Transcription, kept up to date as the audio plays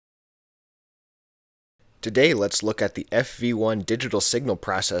Today, let's look at the FV-1 digital signal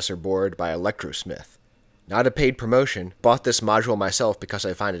processor board by Electro Smith. Not a paid promotion, bought this module myself because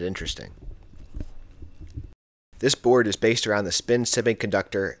I find it interesting. This board is based around the spin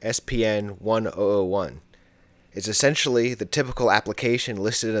semiconductor SPN1001. It's essentially the typical application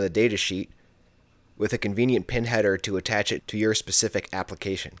listed in the datasheet with a convenient pin header to attach it to your specific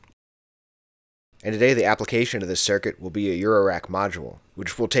application. And today the application of this circuit will be a Eurorack module,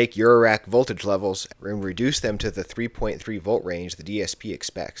 which will take Eurorack voltage levels and reduce them to the 3.3 volt range the DSP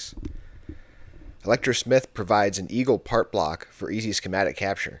expects. Electro Smith provides an Eagle part block for easy schematic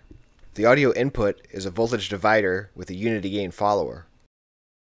capture. The audio input is a voltage divider with a unity gain follower.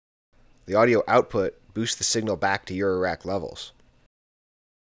 The audio output boosts the signal back to Eurorack levels.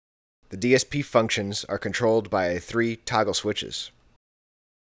 The DSP functions are controlled by 3 toggle switches.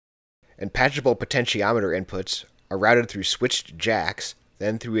 And patchable potentiometer inputs are routed through switched jacks,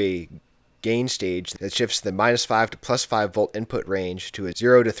 then through a gain stage that shifts the -5 to +5 volt input range to a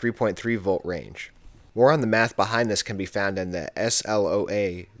 0 to 3.3 volt range. More on the math behind this can be found in the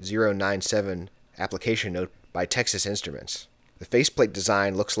SLOA 097 application note by Texas Instruments. The faceplate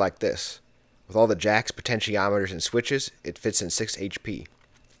design looks like this. With all the jacks, potentiometers, and switches, it fits in 6 HP.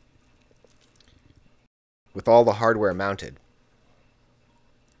 With all the hardware mounted.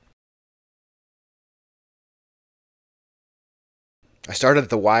 I started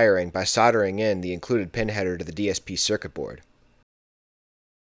the wiring by soldering in the included pin header to the DSP circuit board.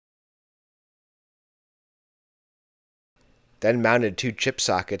 Then mounted 2 chip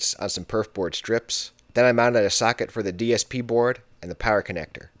sockets on some perf board strips. Then I mounted a socket for the DSP board and the power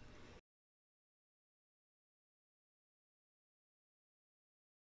connector.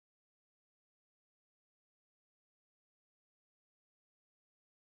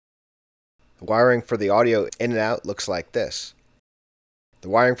 The wiring for the audio in and out looks like this. The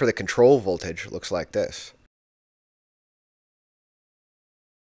wiring for the control voltage looks like this.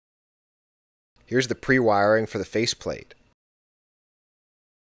 Here's the pre-wiring for the faceplate.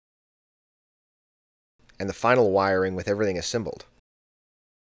 And the final wiring with everything assembled.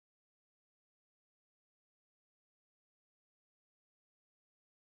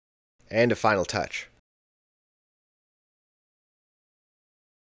 And a final touch.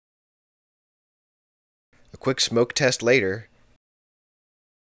 A quick smoke test later,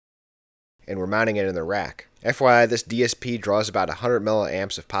 and we're mounting it in the rack. FYI, this DSP draws about 100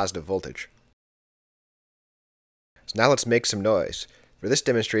 milliamps of positive voltage. So now let's make some noise. For this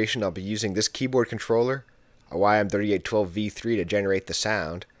demonstration, I'll be using this keyboard controller, a YM3812V3 to generate the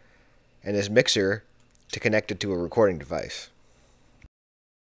sound, and this mixer to connect it to a recording device.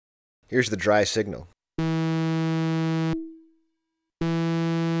 Here's the dry signal.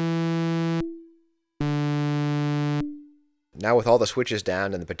 Now with all the switches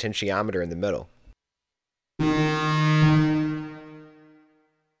down and the potentiometer in the middle.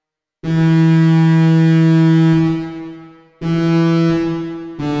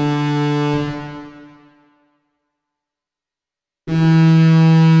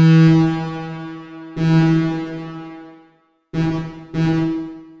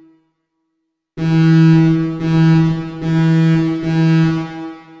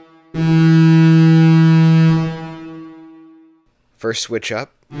 First switch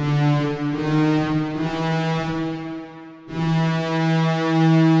up.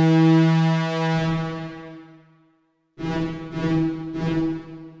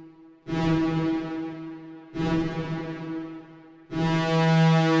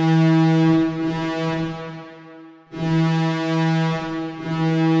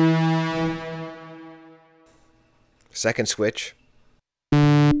 Second switch.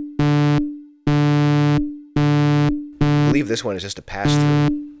 I believe this one is just a pass-through.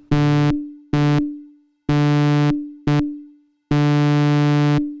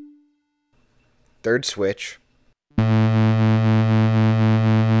 Third switch.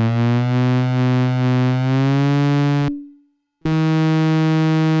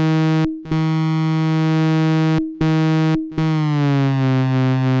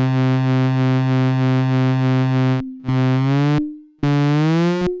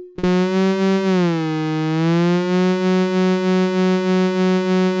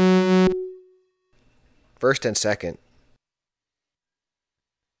 First and second.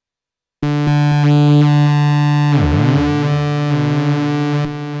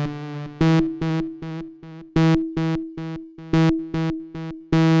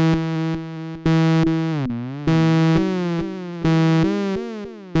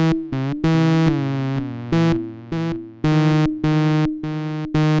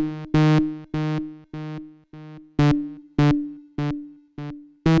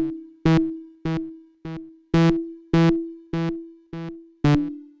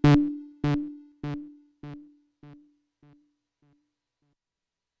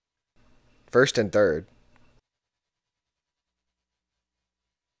 First and third.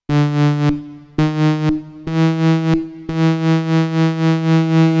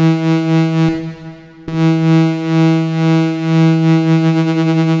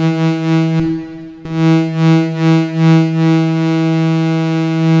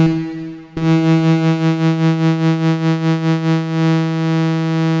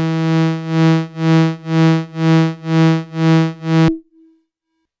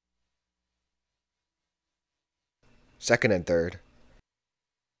 Second and third.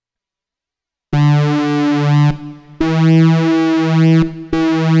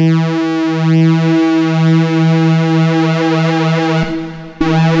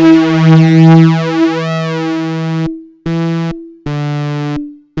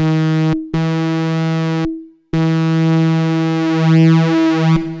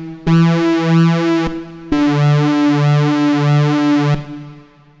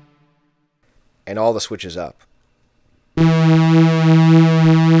 And all the switches up.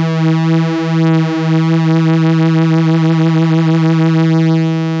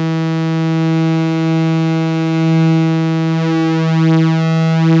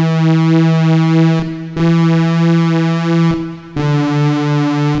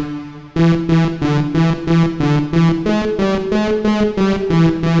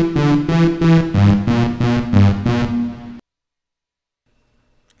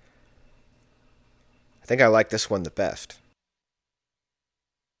 I think I like this one the best.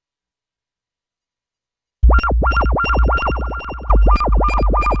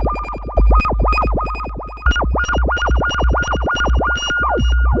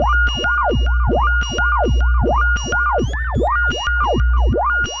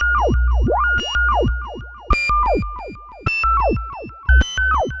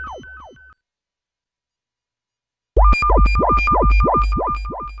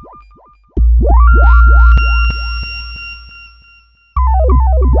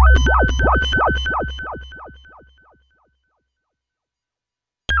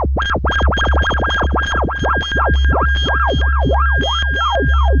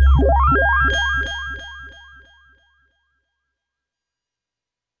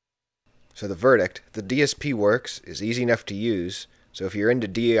 So the verdict: the DSP works, is easy enough to use, so if you're into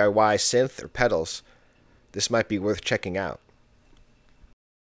DIY synth or pedals, this might be worth checking out.